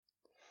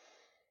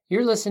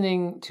You're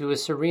listening to a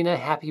Serena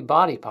Happy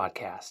Body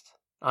podcast.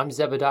 I'm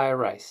Zebediah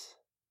Rice.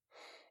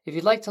 If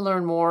you'd like to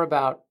learn more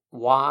about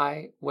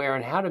why, where,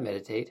 and how to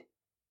meditate,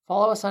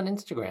 follow us on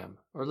Instagram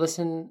or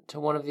listen to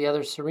one of the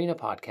other Serena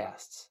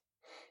podcasts.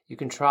 You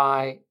can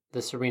try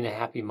the Serena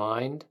Happy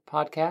Mind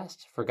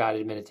podcast for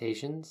guided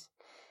meditations,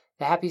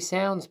 the Happy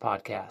Sounds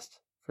podcast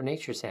for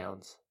nature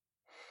sounds,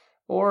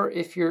 or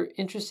if you're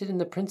interested in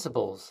the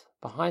principles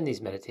behind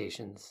these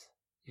meditations,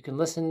 you can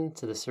listen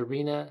to the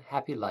Serena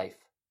Happy Life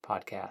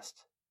podcast.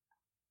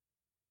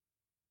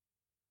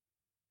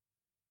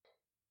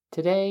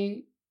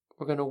 Today,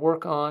 we're going to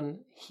work on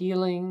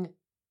healing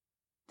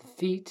the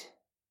feet,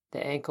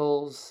 the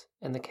ankles,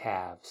 and the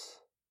calves.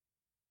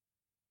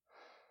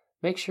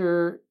 Make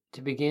sure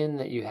to begin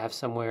that you have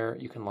somewhere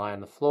you can lie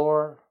on the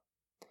floor.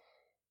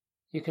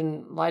 You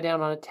can lie down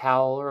on a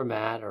towel or a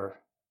mat, or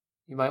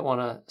you might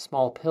want a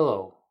small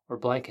pillow or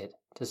blanket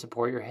to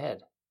support your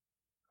head.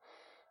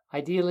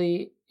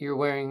 Ideally, you're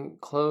wearing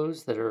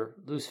clothes that are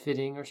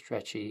loose-fitting or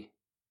stretchy.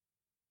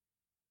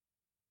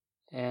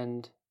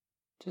 And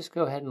just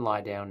go ahead and lie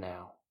down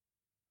now.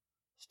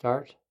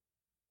 Start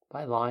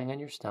by lying on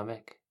your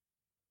stomach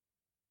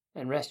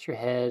and rest your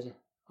head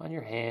on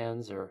your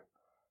hands or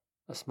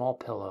a small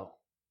pillow.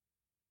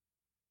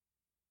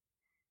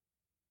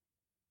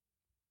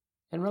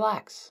 And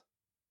relax.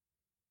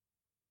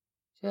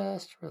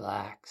 Just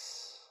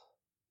relax.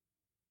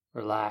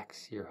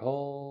 Relax your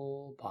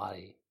whole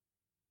body.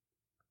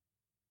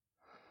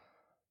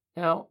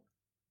 Now,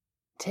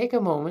 take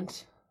a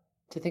moment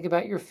to think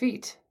about your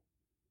feet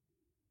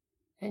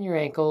and your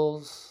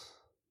ankles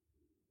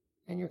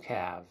and your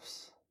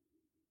calves.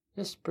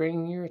 Just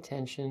bring your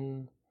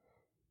attention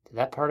to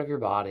that part of your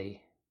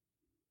body.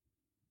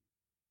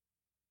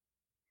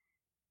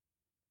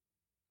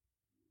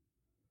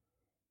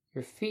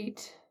 Your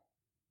feet,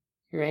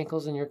 your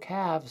ankles, and your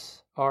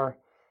calves are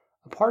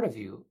a part of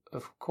you,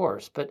 of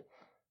course, but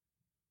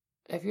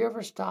have you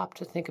ever stopped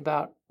to think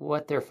about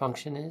what their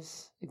function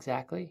is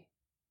exactly?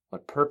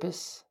 What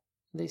purpose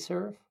they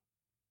serve?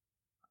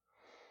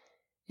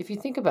 If you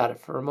think about it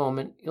for a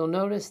moment, you'll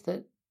notice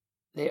that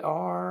they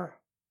are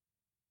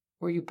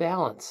where you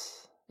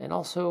balance and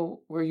also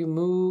where you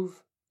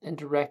move and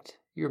direct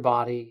your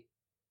body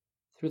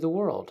through the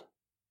world.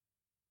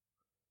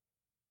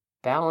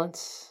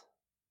 Balance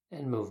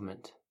and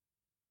movement.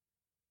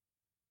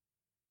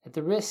 At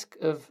the risk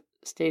of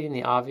stating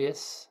the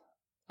obvious,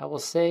 I will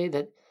say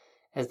that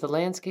as the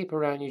landscape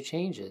around you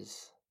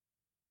changes,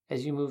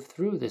 as you move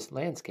through this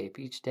landscape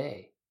each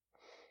day,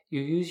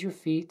 you use your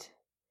feet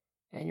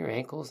and your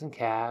ankles and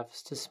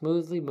calves to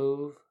smoothly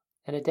move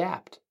and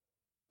adapt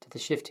to the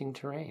shifting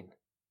terrain.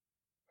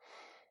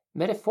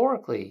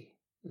 Metaphorically,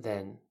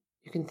 then,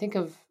 you can think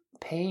of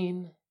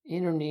pain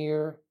in or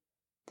near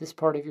this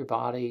part of your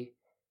body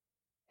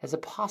as a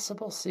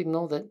possible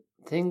signal that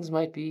things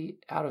might be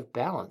out of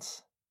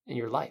balance in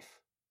your life.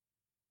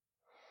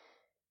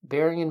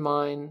 Bearing in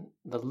mind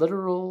the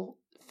literal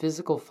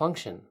physical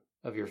function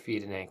of your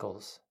feet and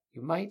ankles,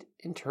 you might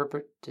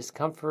interpret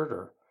discomfort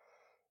or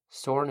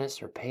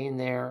soreness or pain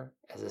there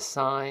as a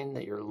sign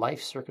that your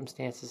life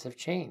circumstances have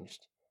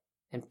changed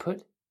and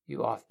put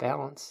you off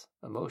balance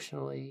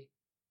emotionally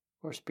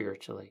or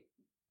spiritually.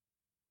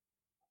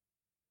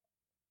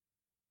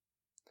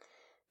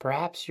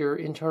 Perhaps your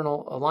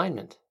internal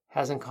alignment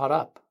hasn't caught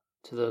up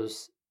to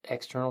those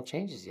external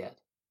changes yet.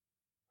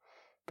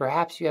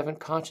 Perhaps you haven't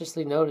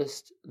consciously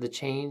noticed the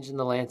change in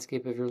the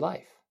landscape of your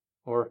life,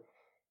 or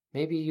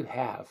maybe you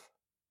have,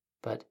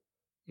 but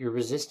you're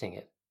resisting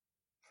it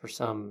for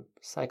some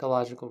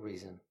psychological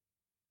reason.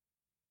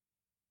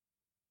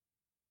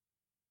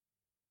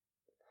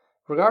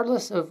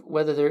 Regardless of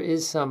whether there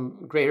is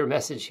some greater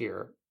message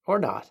here or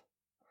not,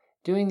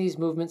 doing these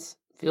movements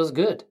feels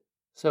good.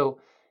 So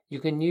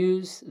you can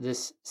use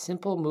this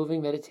simple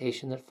moving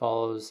meditation that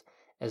follows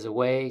as a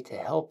way to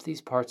help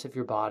these parts of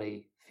your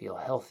body feel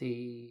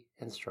healthy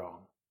and strong.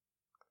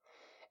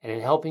 And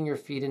in helping your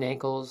feet and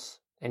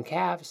ankles and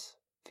calves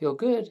feel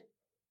good,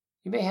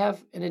 you may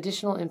have an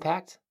additional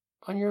impact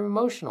on your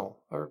emotional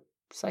or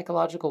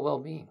psychological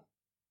well-being.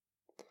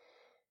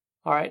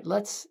 All right,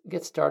 let's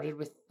get started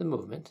with the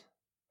movement.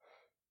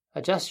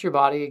 Adjust your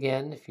body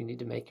again if you need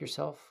to make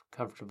yourself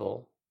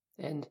comfortable,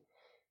 and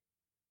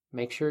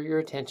make sure your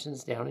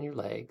attention's down in your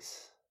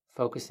legs,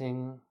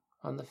 focusing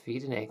on the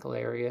feet and ankle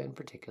area in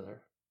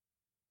particular.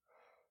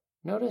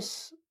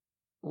 Notice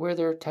where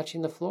they're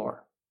touching the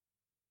floor.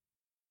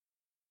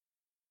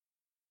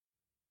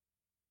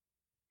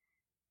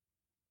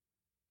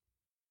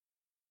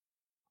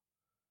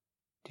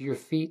 Do your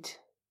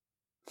feet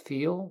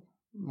feel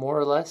more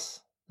or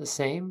less the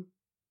same?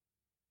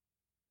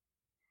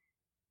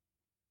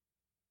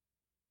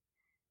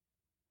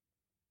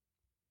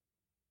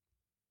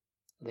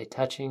 Are they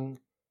touching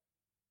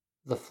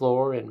the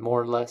floor in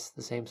more or less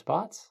the same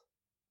spots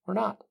or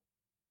not?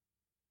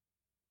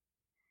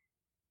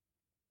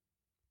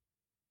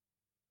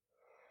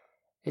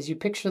 As you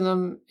picture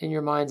them in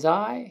your mind's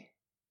eye,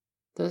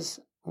 does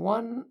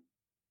one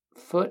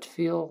foot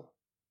feel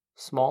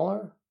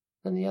smaller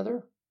than the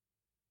other?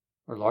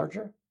 or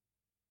larger?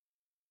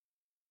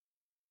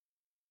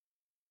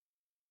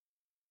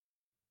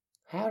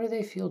 How do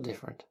they feel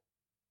different?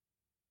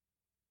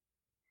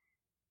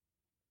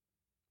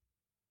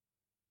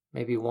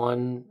 Maybe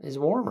one is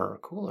warmer or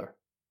cooler.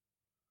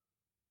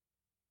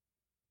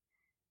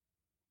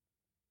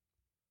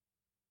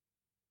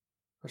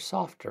 Or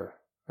softer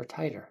or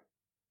tighter.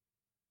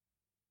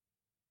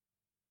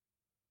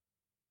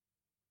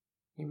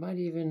 You might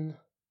even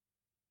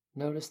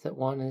notice that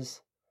one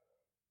is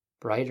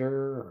brighter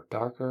or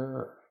darker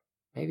or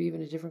maybe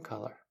even a different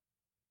color.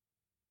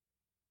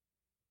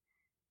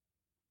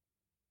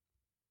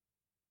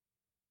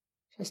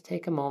 Just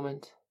take a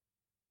moment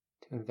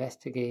to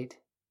investigate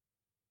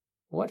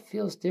what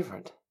feels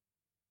different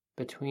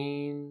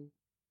between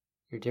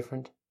your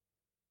different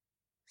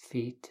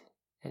feet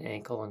and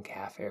ankle and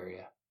calf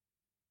area.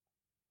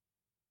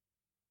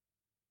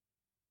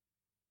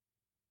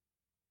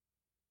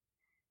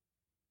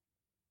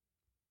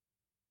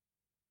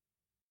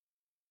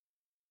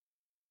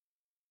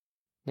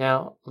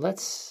 Now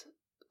let's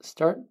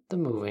start the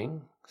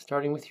moving,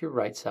 starting with your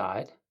right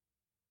side.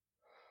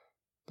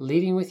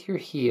 Leading with your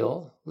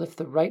heel, lift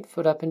the right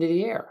foot up into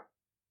the air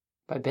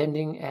by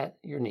bending at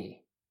your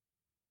knee.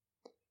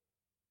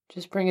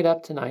 Just bring it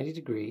up to 90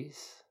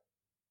 degrees.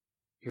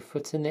 Your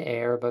foot's in the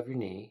air above your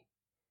knee.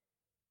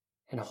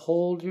 And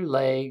hold your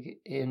leg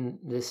in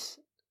this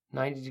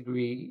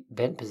 90-degree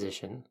bent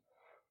position.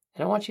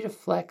 And I want you to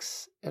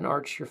flex and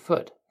arch your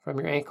foot from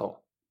your ankle.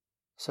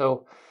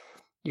 So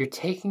you're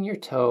taking your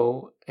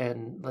toe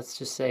and let's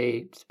just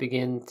say to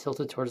begin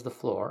tilted towards the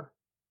floor,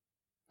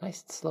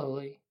 nice and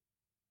slowly.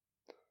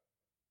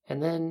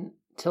 And then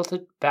tilt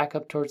it back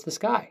up towards the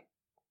sky.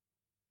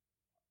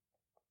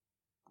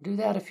 Do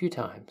that a few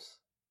times.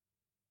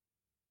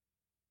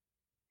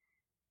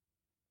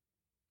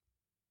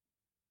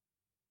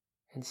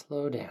 And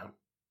slow down.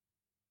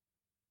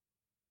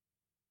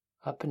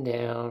 Up and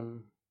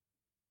down,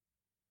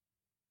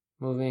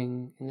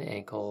 moving in the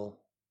ankle,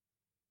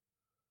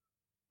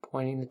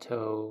 pointing the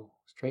toe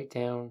straight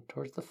down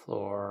towards the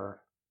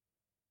floor,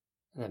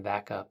 and then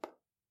back up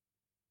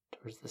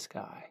towards the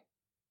sky.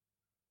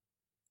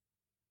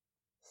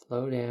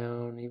 Slow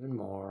down even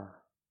more.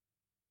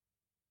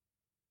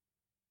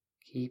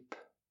 Keep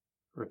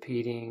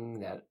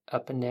repeating that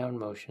up and down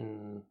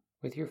motion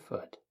with your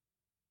foot.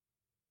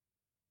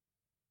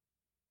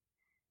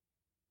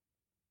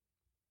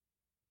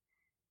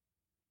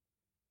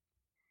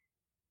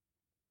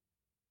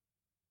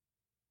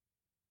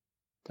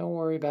 Don't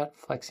worry about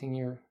flexing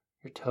your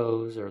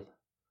toes or the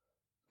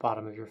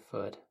bottom of your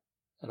foot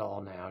at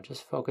all now.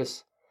 Just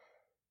focus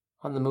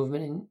on the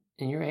movement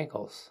in your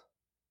ankles.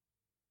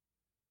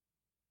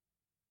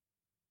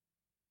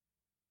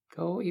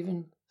 Go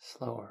even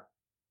slower.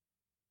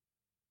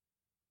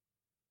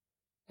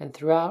 And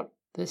throughout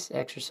this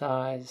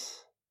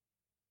exercise,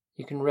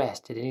 you can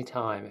rest at any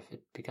time if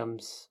it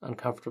becomes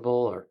uncomfortable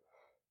or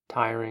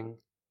tiring.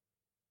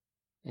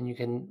 And you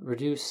can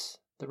reduce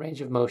the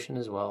range of motion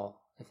as well,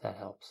 if that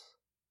helps.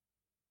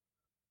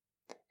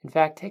 In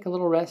fact, take a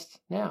little rest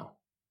now.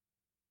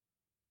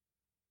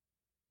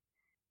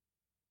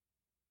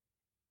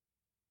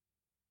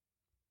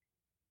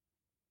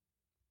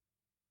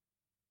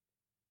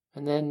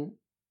 And then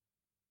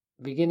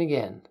begin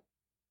again.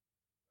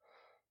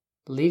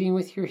 Leading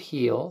with your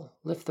heel,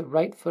 lift the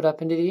right foot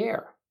up into the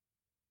air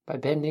by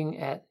bending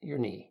at your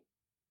knee.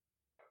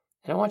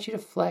 And I want you to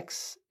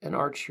flex and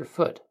arch your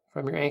foot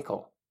from your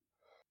ankle.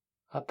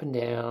 Up and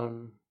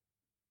down,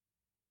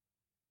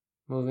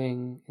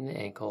 moving in the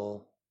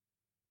ankle,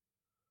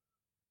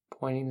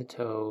 pointing the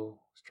toe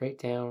straight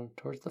down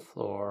towards the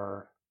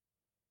floor,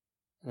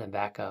 and then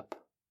back up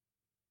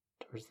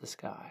towards the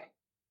sky.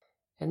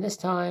 And this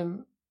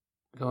time,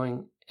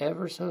 going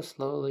ever so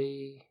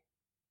slowly,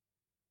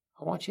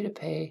 I want you to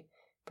pay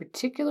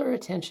particular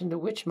attention to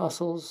which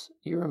muscles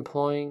you're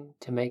employing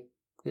to make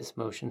this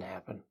motion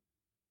happen.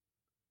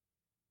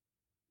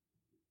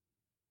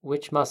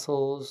 Which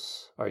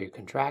muscles are you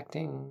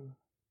contracting?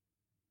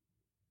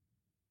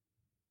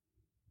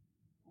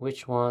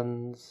 Which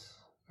ones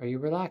are you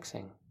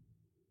relaxing?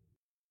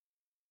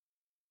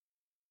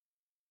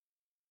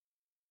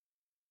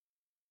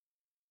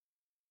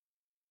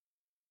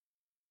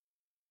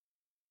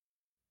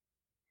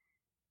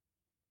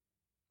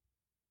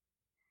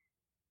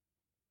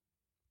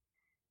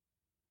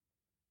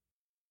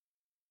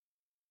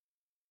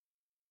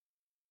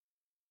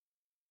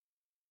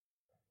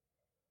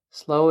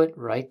 Slow it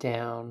right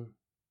down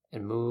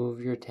and move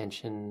your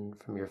attention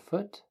from your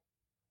foot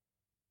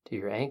to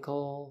your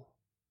ankle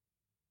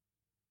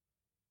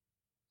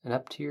and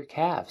up to your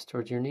calves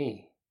towards your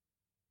knee.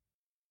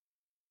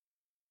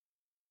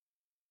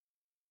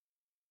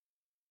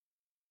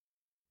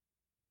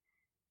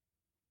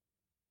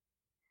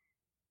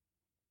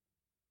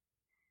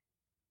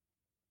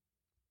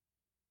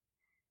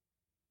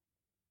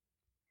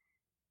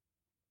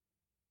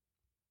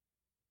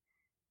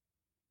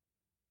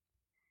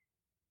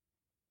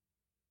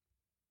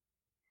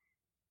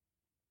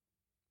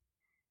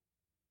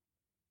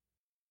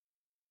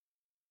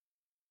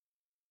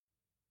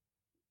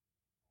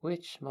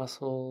 Which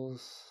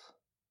muscles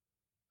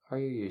are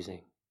you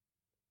using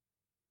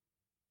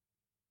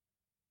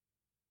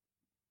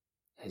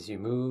as you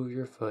move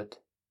your foot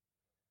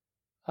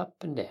up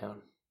and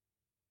down?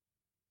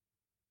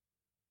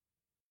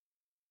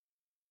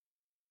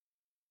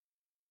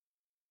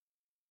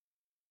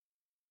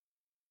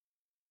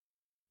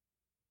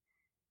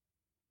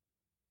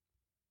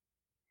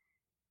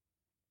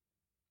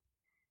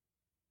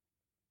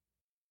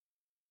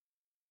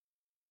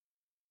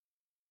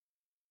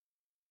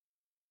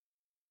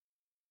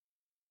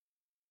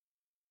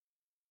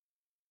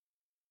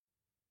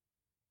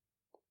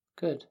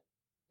 Good.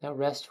 Now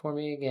rest for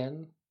me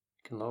again.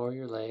 You can lower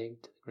your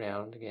leg to the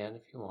ground again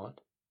if you want.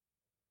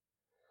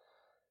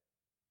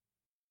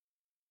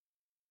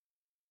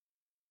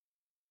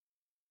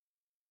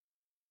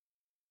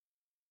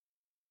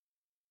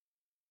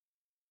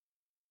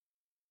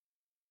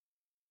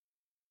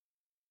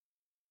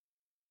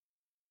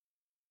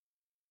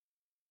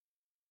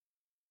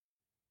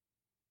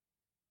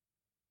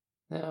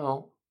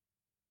 Now,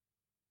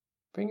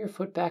 bring your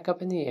foot back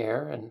up in the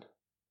air and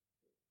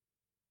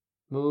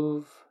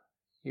move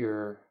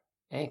your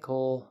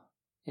ankle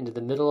into the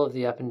middle of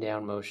the up and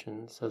down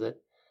motion so that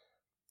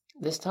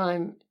this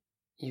time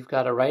you've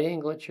got a right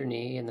angle at your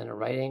knee and then a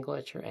right angle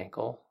at your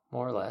ankle,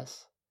 more or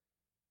less.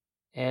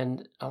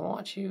 And I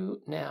want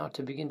you now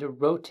to begin to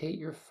rotate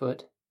your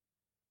foot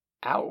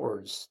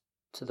outwards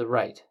to the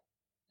right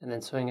and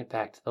then swing it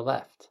back to the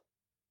left.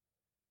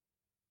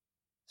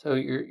 So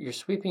you're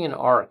sweeping an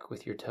arc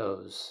with your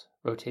toes,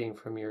 rotating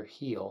from your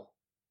heel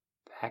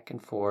back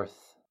and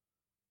forth,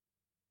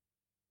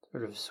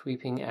 sort of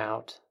sweeping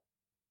out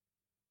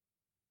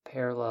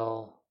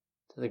parallel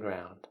to the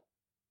ground.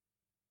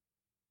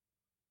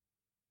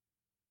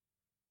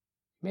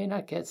 You may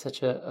not get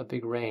such a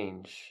big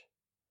range,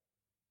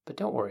 but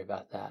don't worry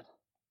about that.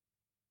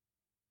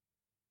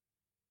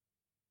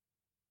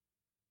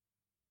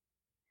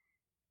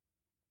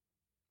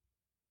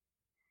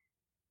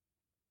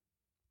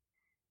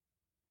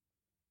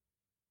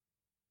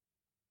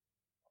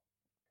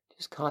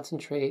 Just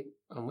concentrate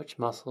on which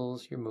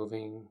muscles you're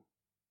moving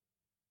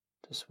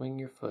to swing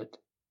your foot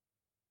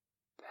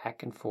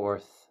back and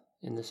forth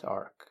in this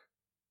arc.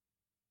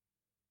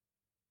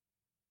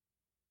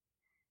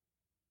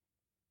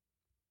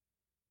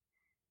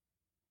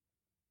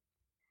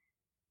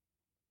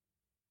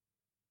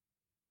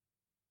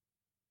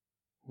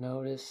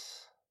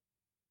 Notice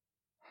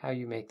how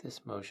you make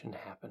this motion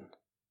happen.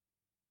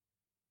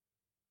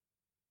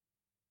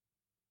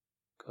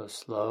 Go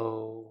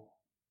slow,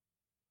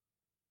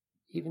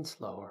 even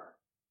slower.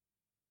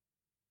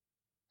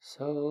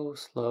 So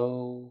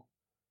slow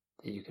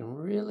that you can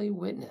really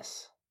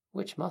witness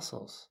which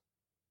muscles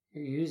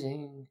you're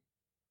using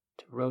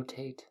to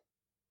rotate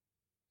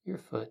your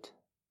foot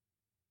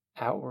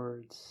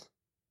outwards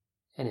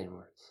and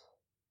inwards,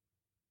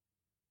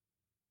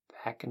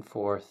 back and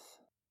forth.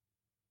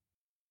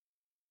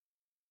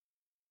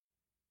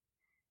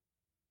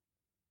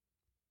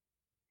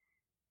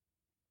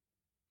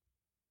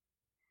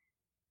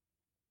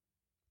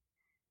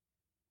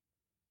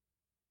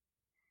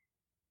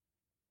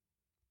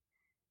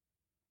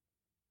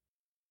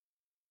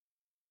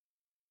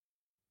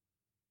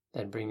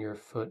 Then bring your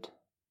foot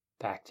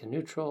back to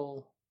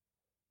neutral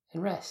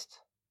and rest.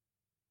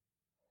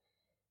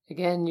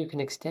 Again, you can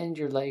extend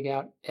your leg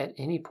out at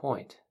any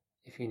point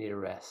if you need a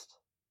rest.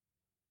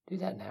 Do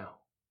that now.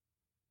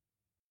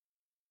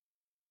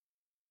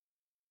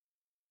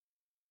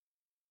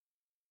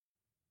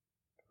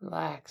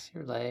 Relax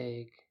your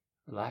leg,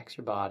 relax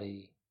your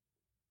body.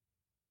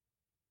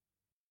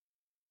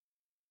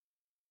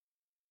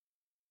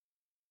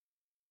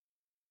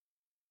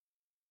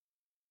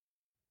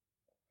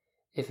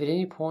 If at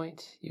any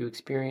point you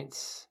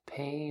experience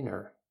pain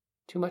or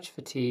too much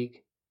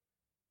fatigue,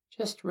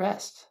 just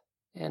rest,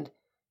 and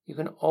you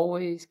can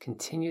always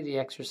continue the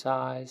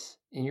exercise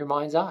in your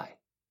mind's eye.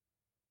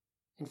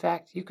 In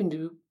fact, you can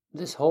do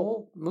this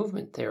whole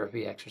movement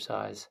therapy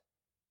exercise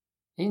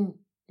in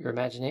your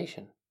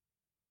imagination.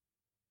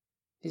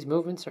 These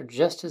movements are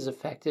just as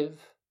effective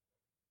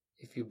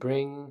if you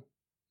bring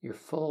your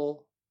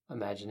full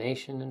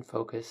imagination and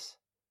focus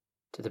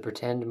to the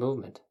pretend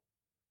movement,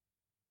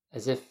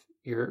 as if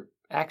you're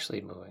actually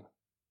moving.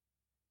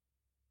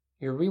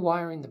 You're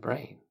rewiring the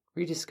brain,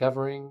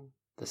 rediscovering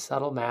the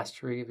subtle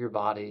mastery of your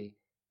body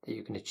that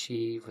you can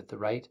achieve with the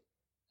right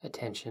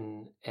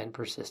attention and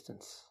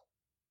persistence.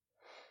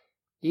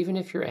 Even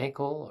if your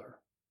ankle or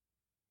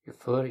your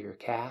foot or your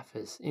calf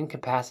is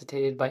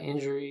incapacitated by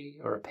injury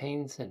or a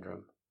pain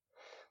syndrome,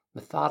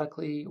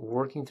 methodically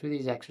working through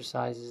these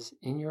exercises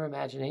in your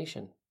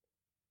imagination,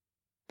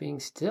 being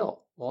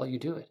still while you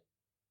do it,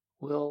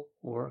 will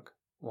work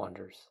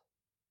wonders.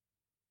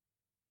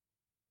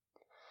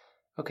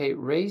 Okay,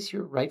 raise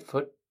your right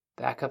foot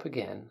back up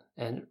again,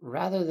 and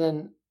rather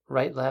than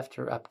right, left,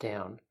 or up,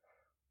 down,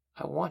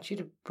 I want you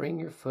to bring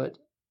your foot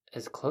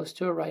as close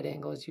to a right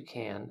angle as you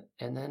can,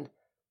 and then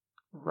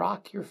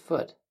rock your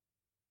foot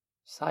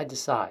side to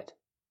side.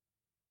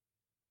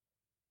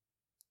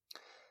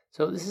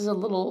 So this is a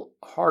little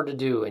hard to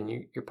do, and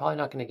you're probably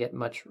not going to get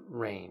much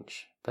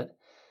range. But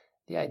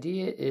the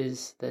idea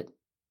is that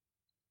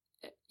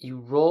you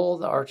roll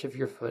the arch of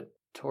your foot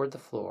toward the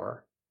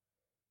floor,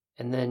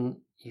 and then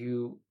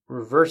you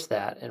reverse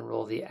that and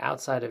roll the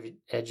outside of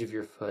edge of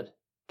your foot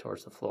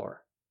towards the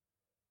floor.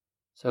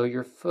 So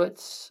your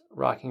foot's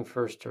rocking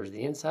first towards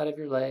the inside of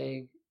your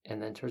leg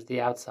and then towards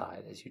the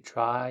outside as you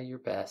try your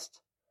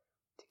best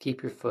to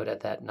keep your foot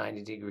at that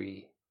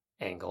 90-degree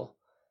angle,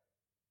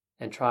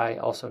 and try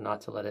also not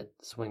to let it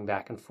swing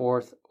back and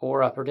forth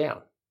or up or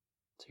down.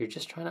 So you're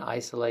just trying to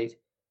isolate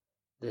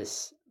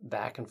this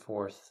back and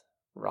forth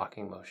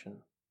rocking motion.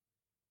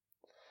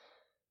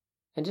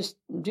 And just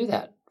do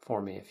that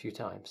for me a few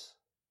times,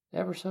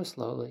 ever so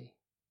slowly.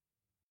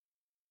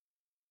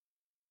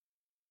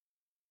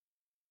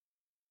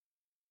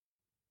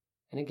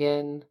 And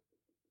again,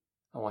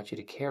 I want you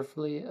to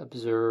carefully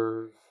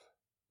observe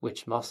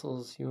which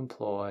muscles you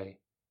employ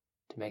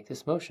to make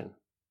this motion.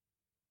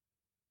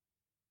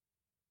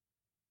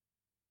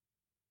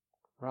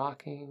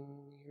 Rocking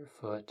your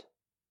foot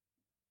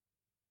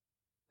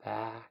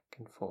back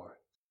and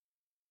forth,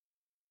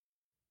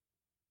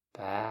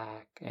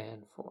 back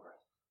and forth.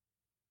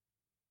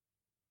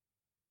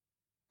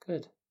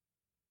 Good.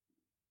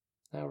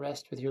 Now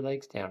rest with your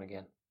legs down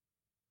again.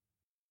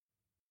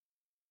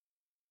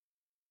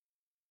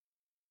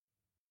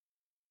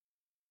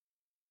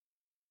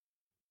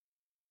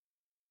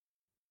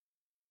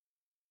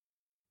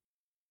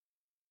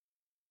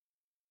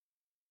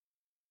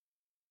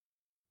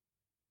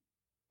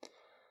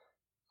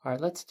 All right,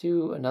 let's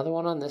do another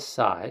one on this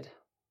side.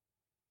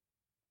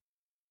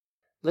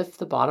 Lift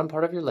the bottom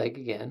part of your leg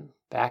again,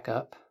 back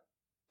up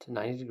to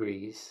 90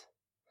 degrees.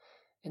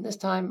 And this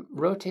time,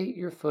 rotate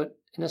your foot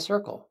in a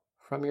circle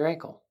from your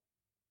ankle.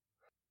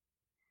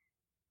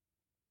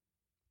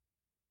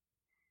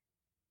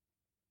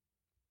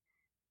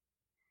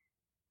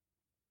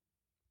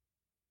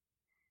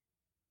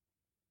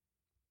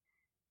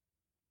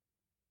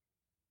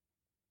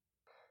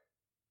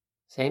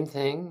 Same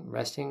thing,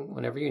 resting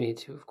whenever you need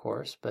to, of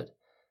course, but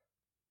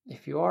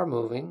if you are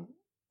moving,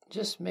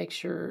 just make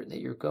sure that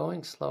you're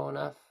going slow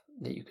enough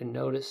that you can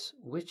notice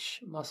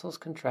which muscles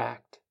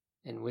contract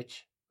and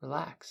which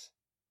relax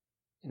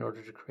in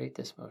order to create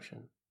this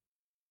motion.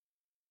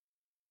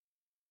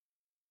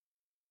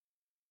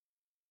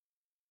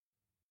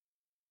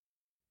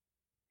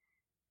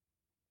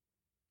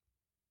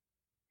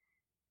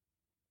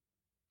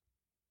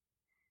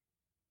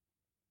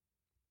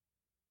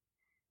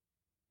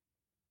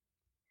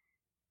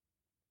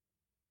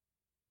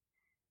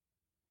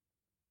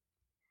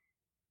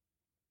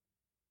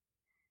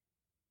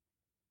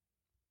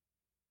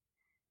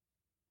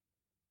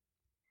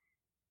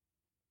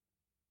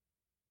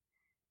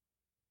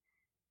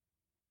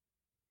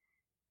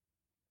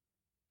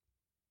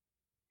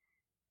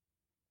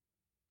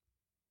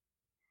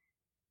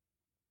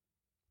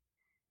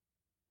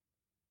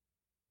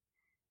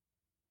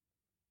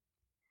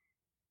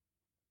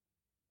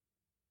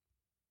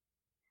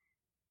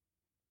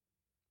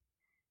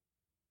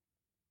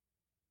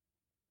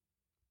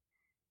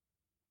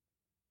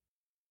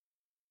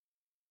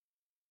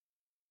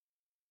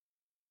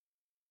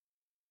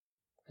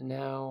 And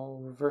now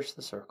reverse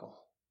the circle.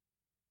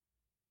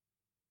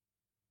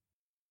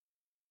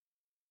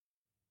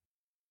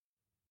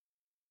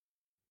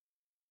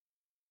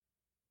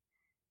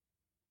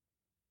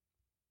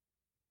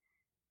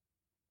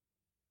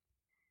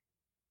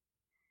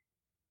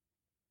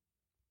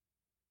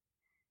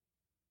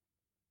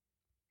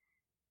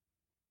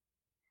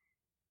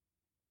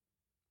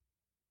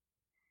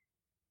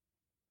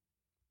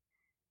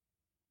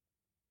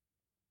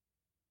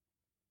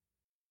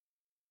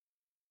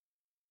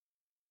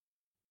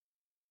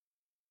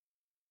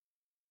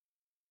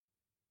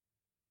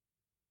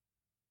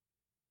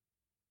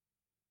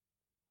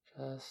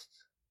 Just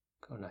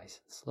go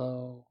nice and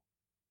slow.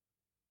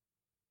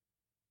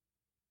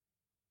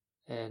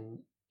 And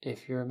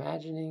if you're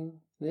imagining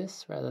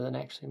this rather than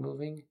actually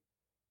moving,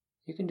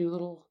 you can do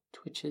little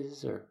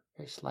twitches or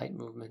very slight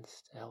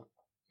movements to help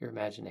your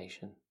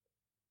imagination.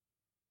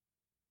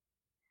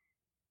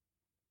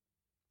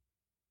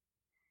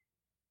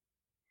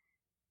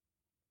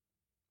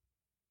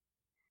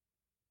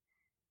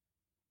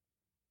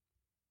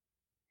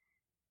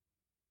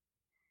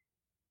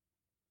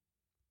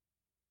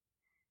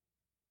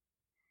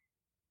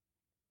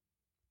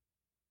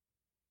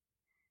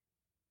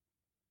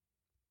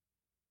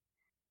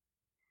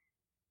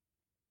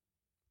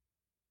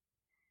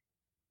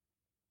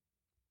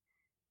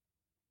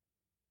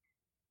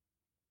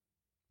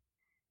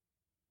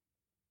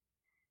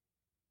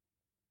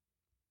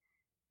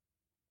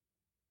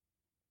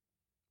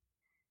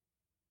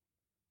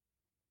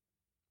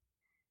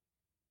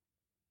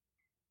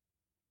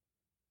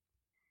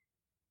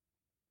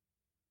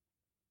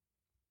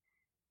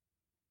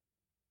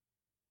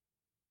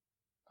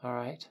 All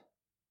right,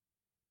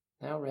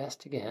 now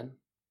rest again.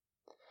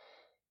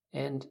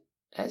 And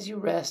as you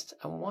rest,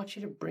 I want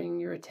you to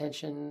bring your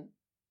attention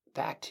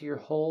back to your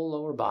whole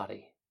lower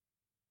body.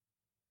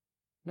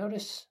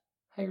 Notice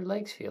how your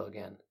legs feel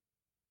again.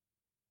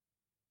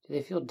 Do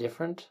they feel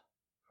different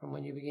from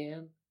when you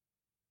began?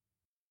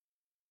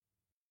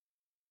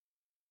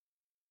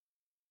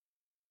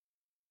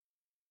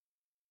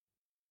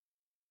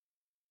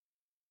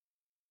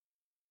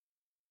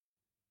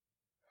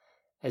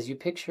 As you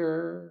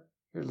picture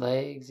your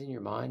legs in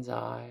your mind's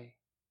eye,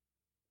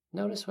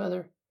 notice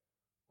whether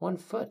one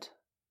foot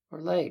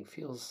or leg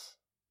feels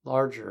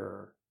larger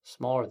or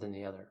smaller than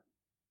the other.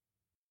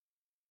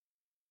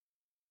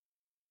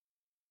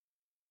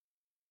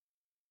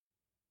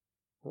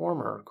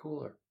 Warmer or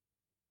cooler.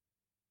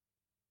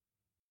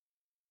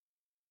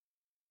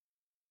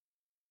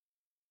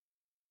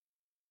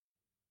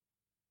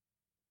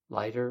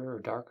 Lighter or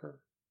darker.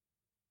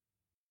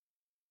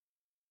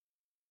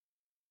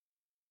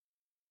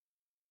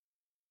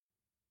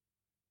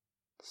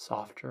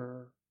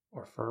 Softer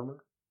or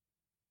firmer.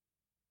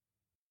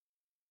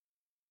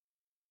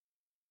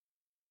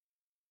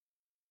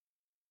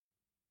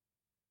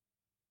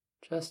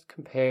 Just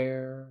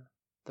compare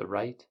the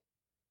right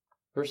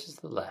versus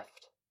the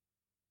left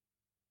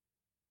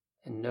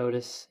and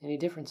notice any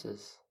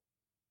differences.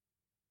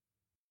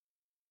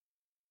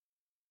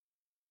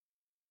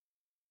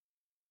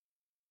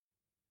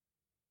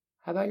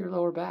 How about your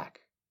lower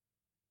back?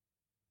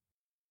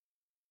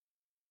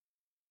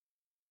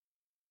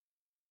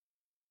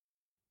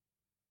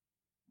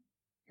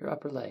 Your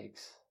upper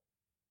legs?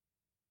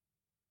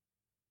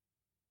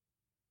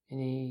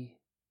 Any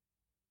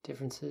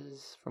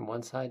differences from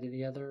one side to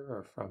the other,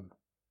 or from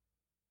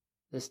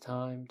this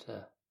time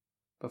to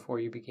before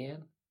you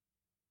began?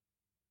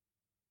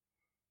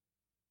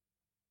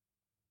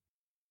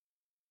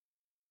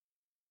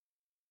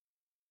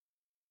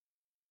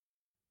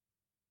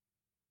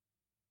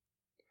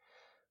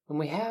 When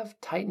we have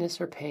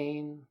tightness or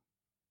pain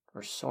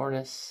or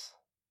soreness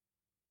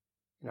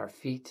in our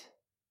feet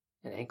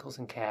and ankles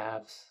and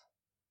calves,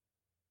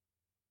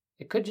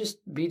 it could just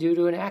be due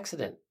to an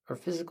accident or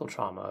physical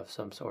trauma of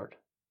some sort.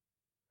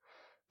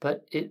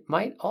 But it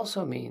might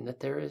also mean that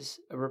there is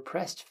a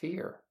repressed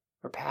fear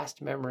or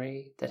past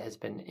memory that has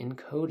been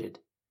encoded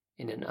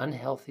in an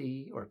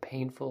unhealthy or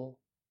painful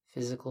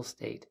physical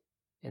state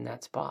in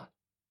that spot,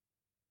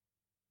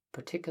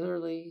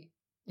 particularly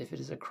if it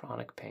is a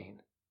chronic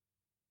pain.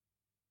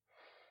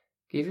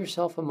 Give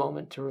yourself a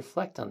moment to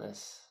reflect on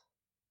this,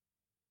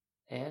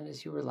 and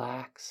as you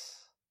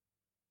relax,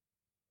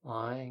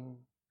 lying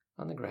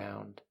on the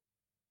ground,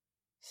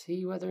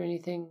 see whether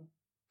anything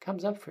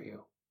comes up for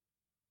you.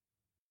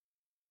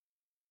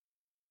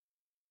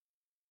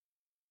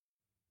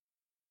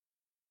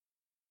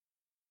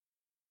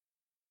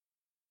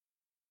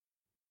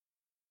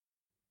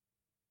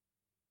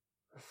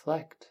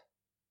 Reflect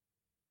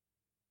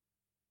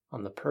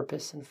on the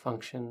purpose and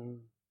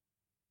function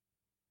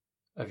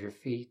of your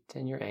feet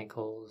and your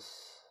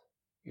ankles,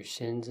 your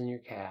shins and your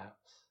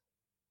calves,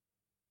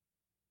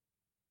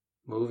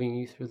 moving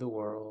you through the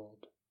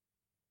world,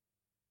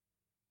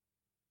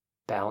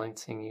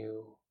 balancing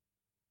you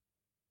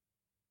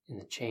in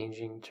the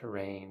changing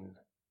terrain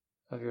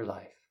of your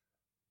life.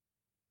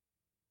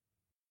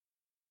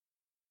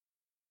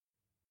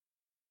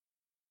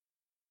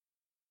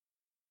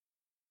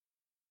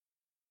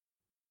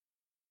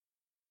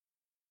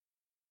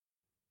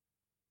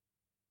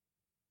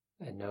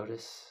 And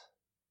notice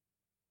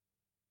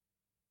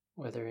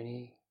whether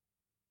any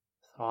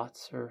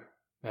thoughts or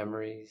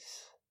memories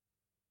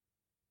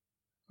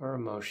or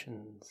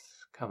emotions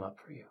come up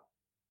for you.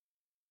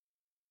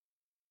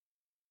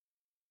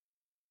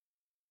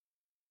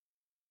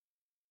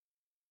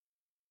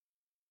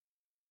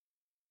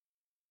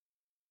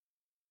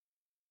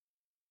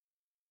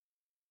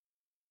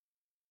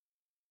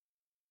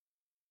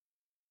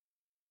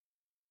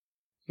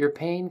 Your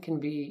pain can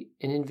be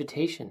an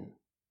invitation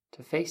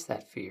to face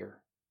that fear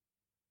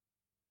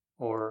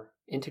or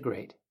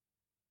integrate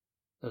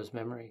those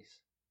memories.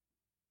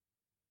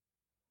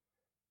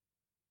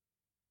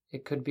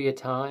 It could be a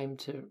time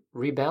to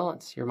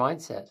rebalance your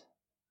mindset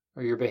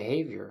or your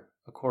behavior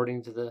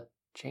according to the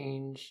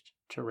changed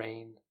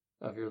terrain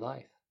of your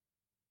life.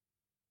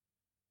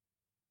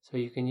 So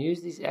you can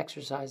use these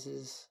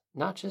exercises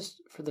not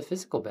just for the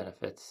physical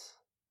benefits,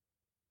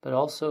 but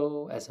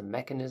also as a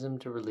mechanism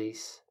to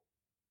release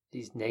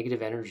these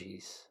negative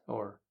energies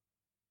or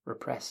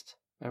repressed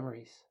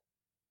memories.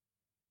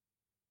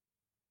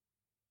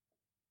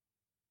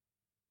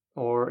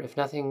 Or if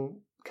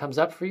nothing comes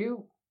up for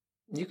you,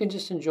 you can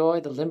just enjoy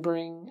the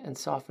limbering and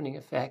softening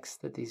effects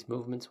that these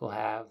movements will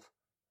have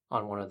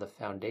on one of the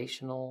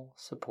foundational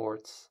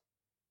supports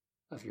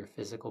of your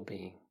physical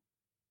being.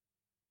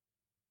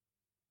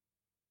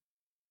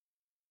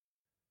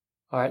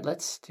 All right,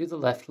 let's do the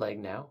left leg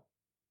now.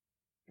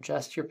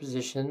 Adjust your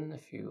position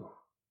if you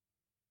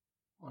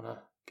want to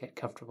get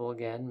comfortable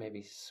again.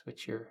 Maybe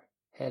switch your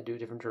head to a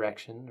different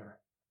direction or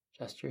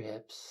adjust your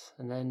hips.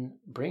 And then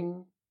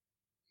bring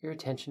your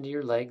attention to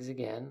your legs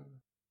again.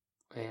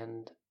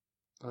 And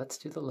let's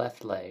do the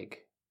left leg.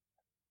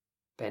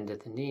 Bend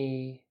at the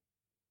knee.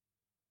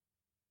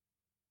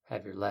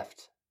 Have your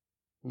left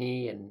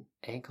knee and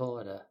ankle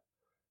at a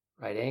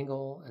right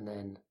angle, and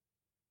then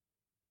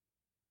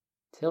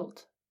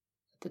tilt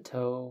at the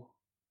toe,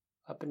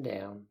 up and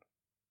down,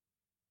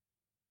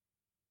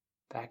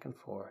 back and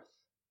forth.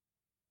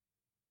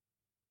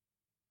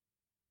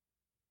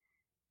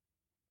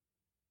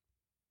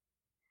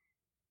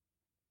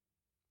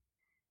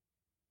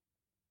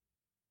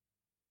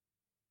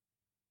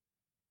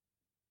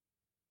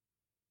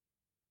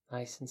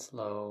 Nice and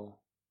slow.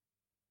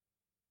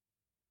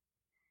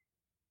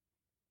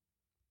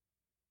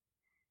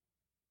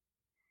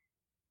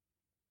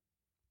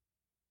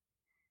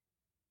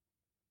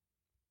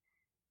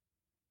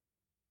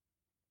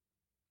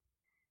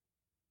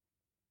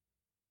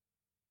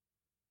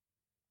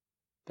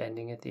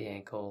 Bending at the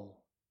ankle,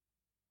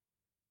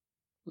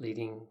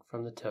 leading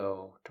from the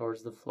toe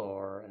towards the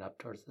floor and up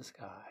towards the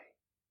sky.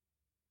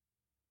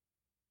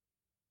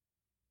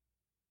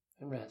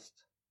 And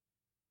rest,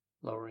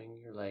 lowering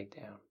your leg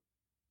down.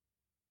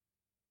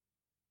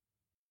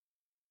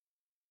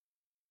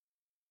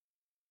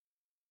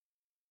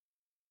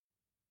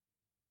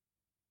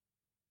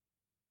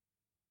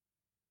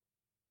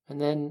 And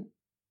then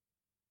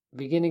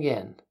begin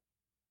again.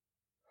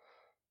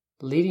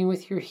 Leading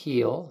with your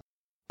heel,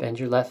 bend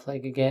your left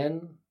leg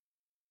again.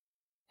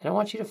 And I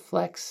want you to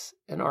flex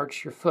and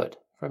arch your foot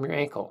from your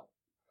ankle.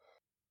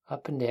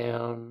 Up and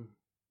down,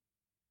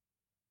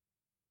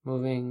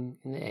 moving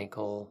in the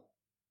ankle,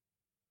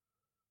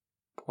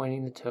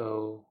 pointing the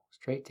toe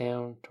straight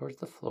down towards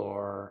the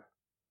floor,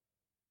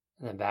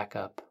 and then back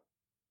up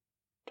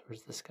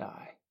towards the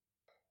sky.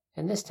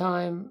 And this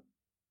time,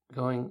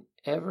 going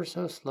ever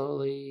so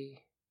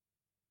slowly,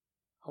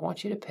 I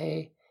want you to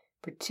pay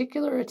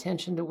particular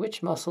attention to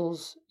which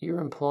muscles you're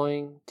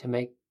employing to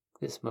make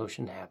this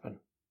motion happen.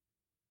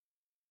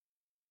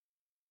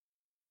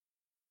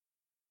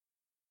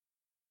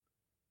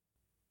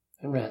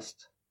 And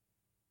rest,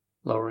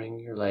 lowering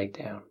your leg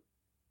down.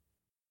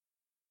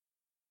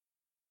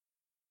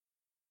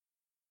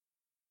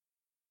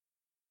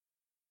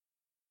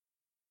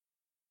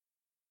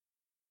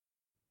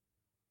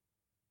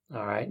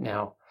 All right,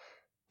 now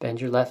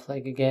bend your left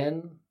leg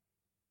again,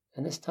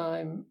 and this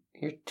time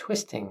you're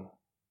twisting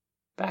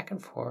back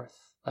and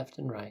forth, left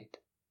and right.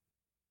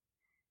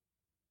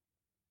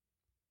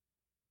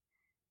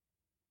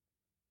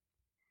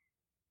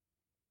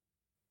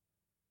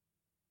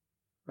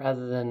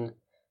 Rather than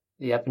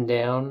the up and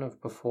down of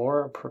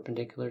before,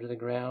 perpendicular to the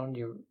ground,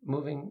 you're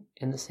moving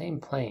in the same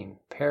plane,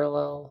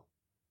 parallel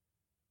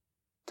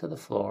to the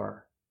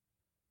floor,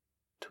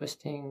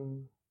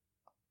 twisting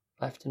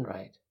left and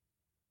right.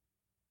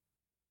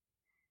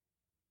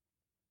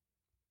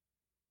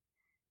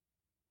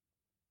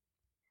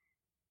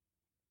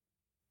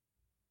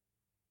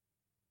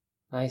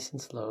 Nice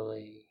and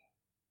slowly,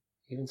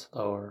 even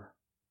slower.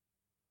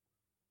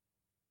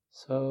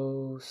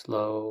 So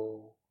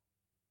slow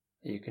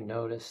that you can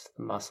notice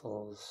the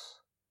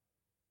muscles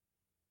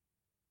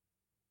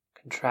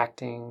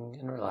contracting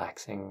and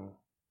relaxing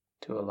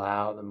to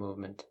allow the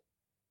movement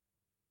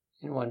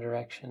in one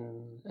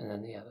direction and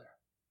then the other.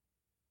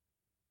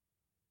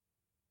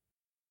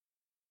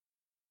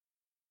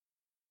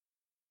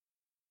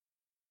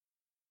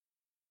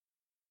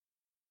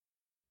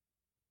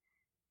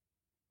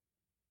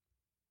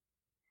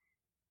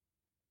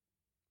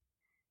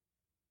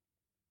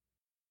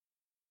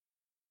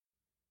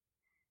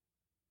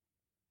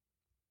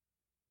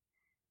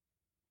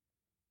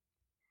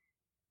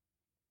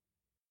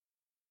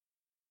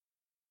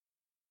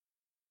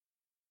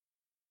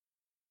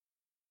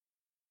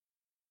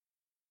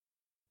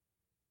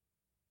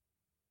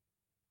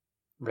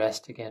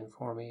 Rest again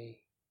for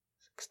me,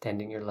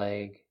 extending your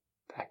leg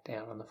back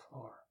down on the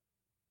floor.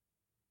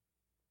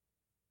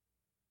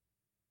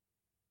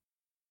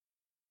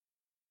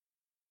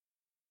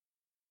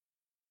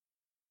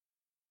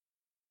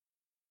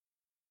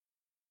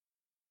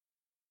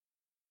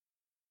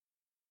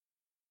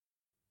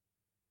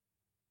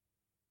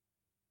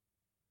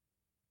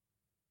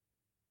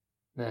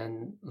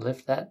 Then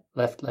lift that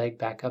left leg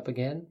back up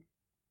again.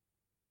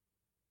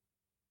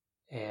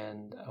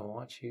 And I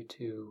want you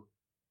to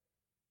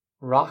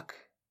rock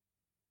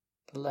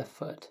the left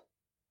foot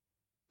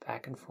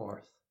back and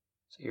forth.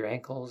 So your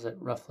ankle's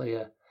at roughly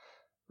a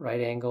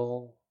right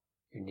angle,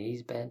 your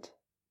knees bent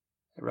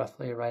at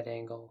roughly a right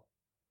angle.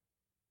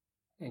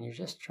 And you're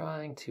just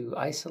trying to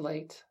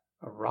isolate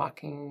a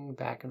rocking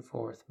back and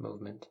forth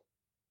movement.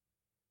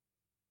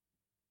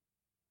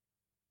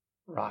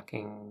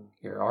 Rocking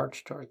your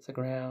arch towards the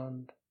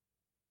ground,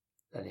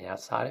 then the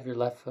outside of your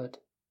left foot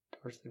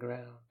towards the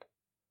ground.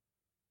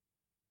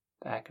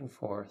 Back and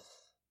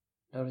forth,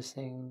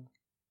 noticing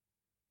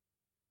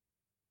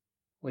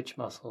which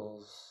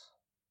muscles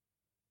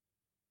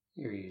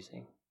you're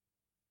using.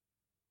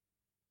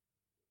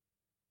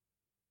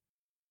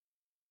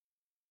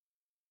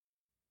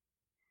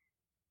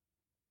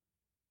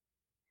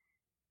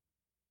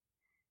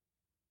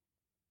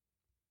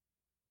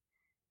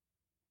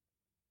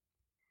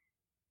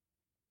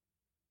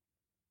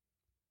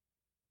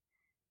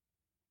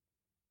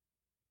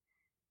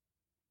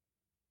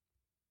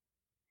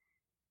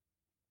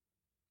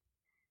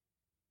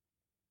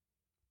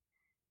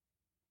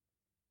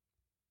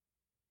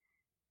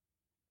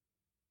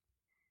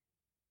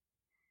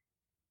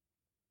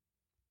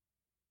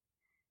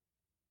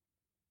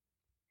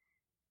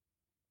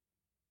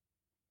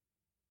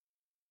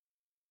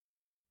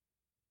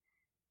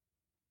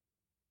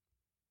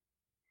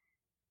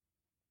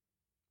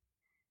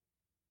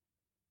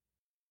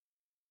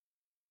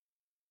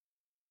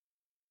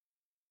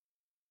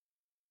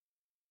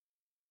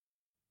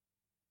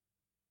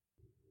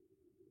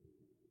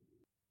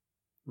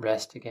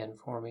 rest again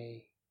for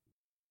me.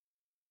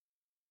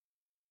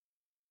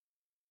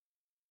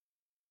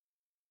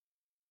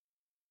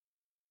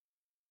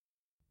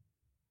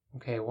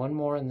 Okay, one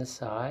more on this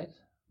side.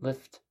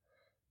 Lift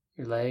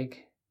your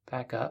leg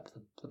back up,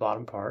 the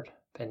bottom part,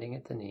 bending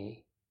at the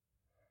knee,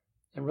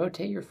 and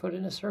rotate your foot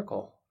in a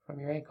circle from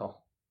your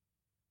ankle.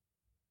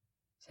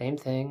 Same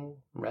thing,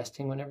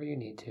 resting whenever you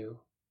need to,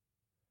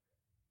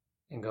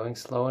 and going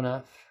slow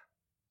enough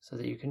so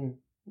that you can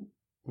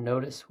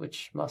notice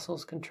which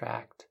muscles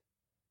contract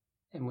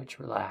and which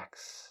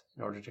relax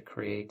in order to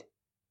create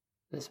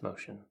this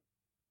motion.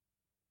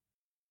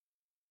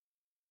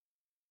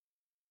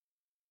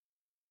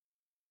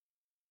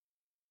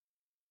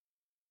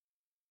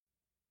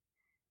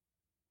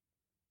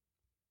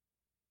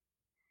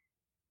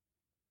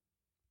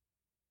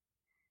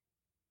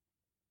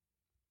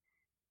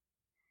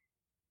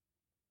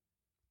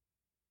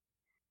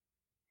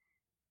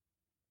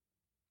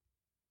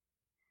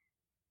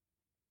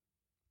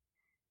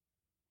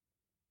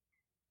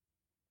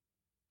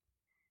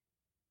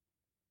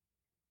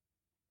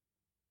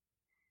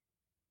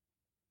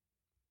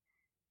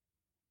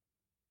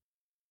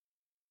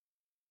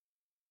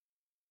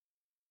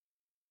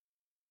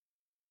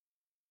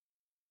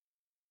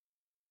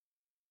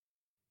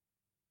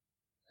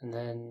 And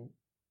then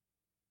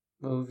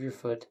move your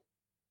foot,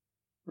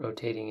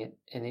 rotating it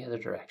in the other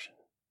direction.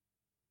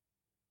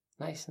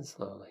 Nice and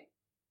slowly,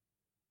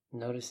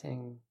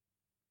 noticing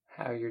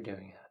how you're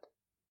doing it.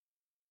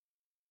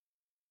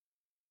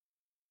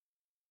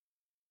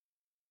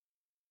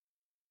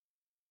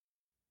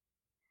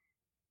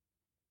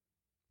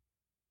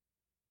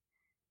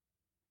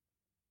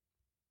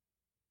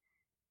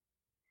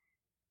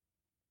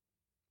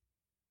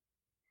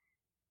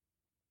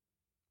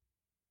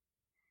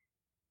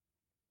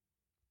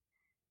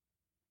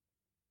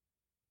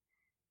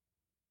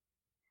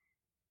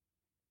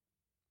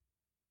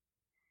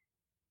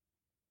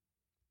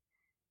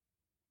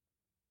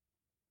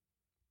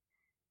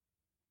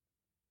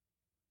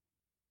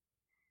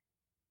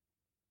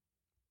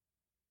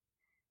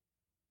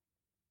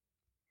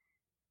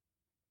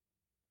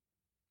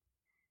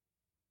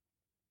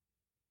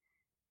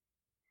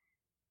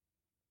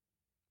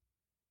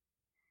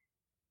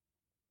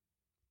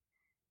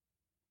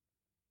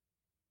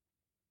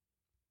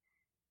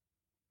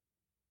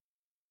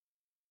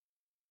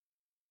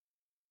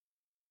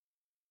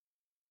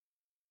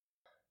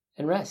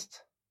 And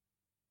rest.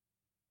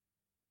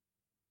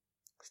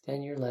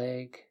 Extend your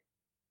leg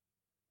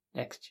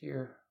next to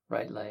your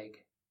right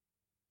leg.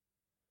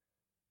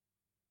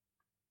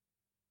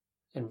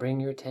 And bring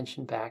your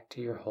attention back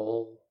to your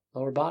whole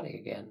lower body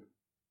again.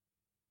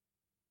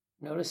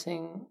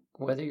 Noticing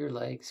whether your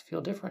legs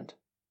feel different.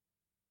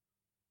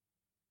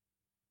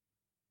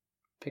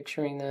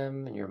 Picturing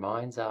them in your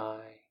mind's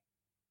eye.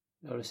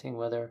 Noticing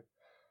whether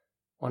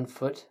one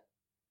foot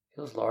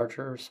feels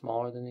larger or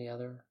smaller than the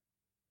other.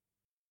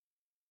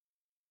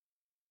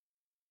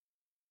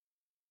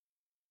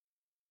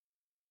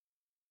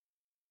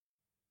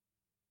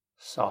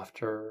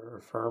 Softer or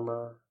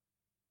firmer.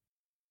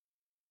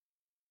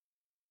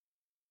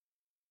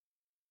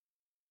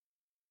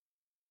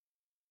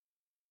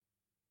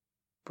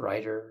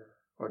 Brighter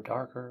or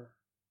darker.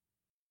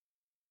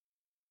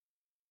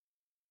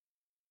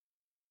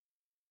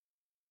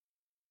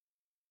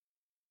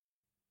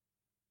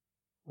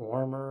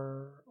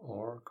 Warmer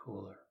or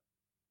cooler.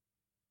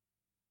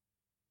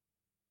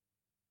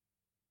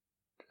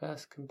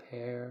 Just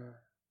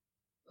compare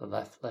the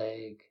left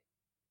leg,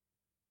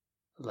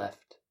 the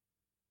left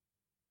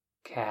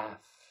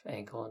calf,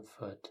 ankle, and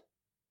foot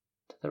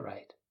to the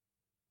right.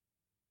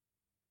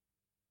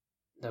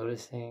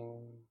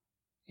 Noticing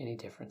any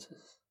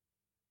differences.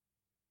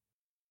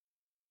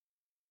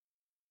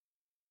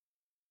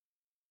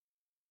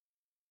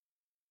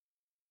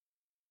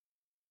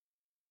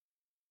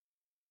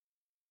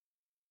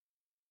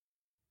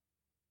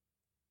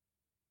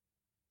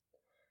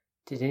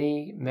 Did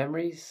any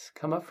memories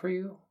come up for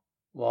you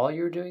while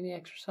you were doing the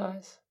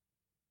exercise?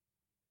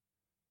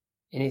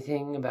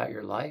 Anything about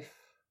your life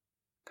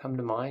come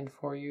to mind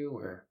for you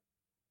where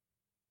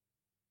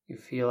you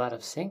feel out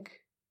of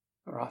sync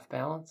or off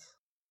balance?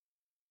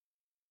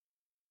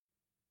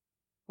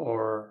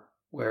 Or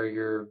where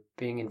you're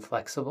being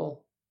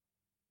inflexible?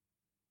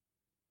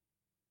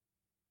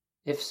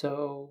 If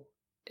so,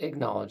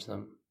 acknowledge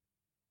them.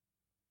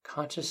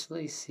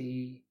 Consciously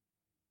see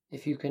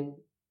if you can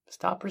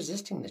stop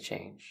resisting the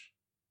change.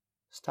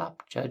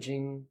 Stop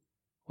judging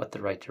what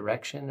the right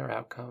direction or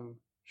outcome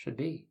should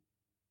be.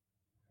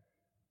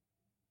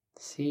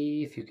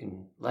 See if you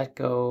can let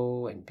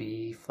go and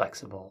be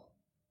flexible.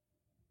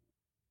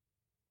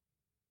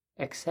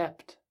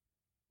 Accept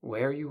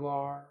where you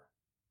are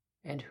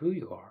and who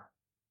you are.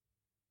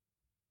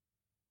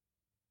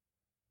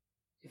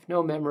 If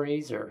no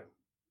memories or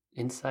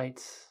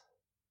insights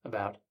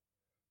about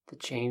the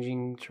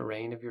changing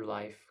terrain of your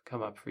life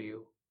come up for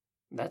you,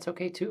 that's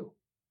okay too.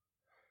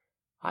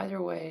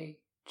 Either way,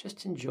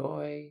 just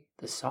enjoy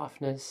the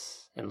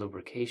softness and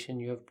lubrication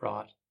you have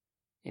brought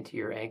into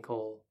your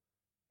ankle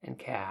and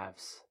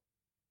calves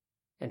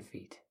and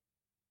feet.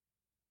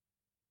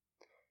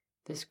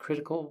 This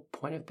critical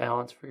point of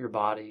balance for your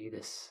body,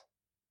 this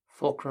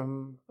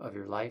fulcrum of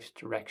your life's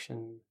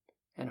direction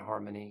and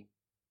harmony,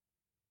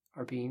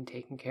 are being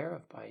taken care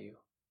of by you.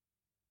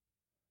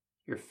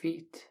 Your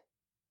feet,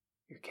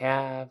 your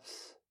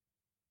calves,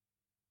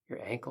 your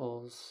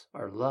ankles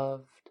are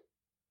loved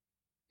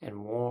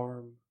and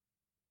warm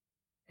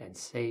and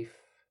safe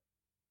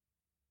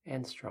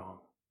and strong.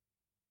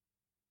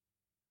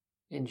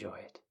 Enjoy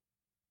it.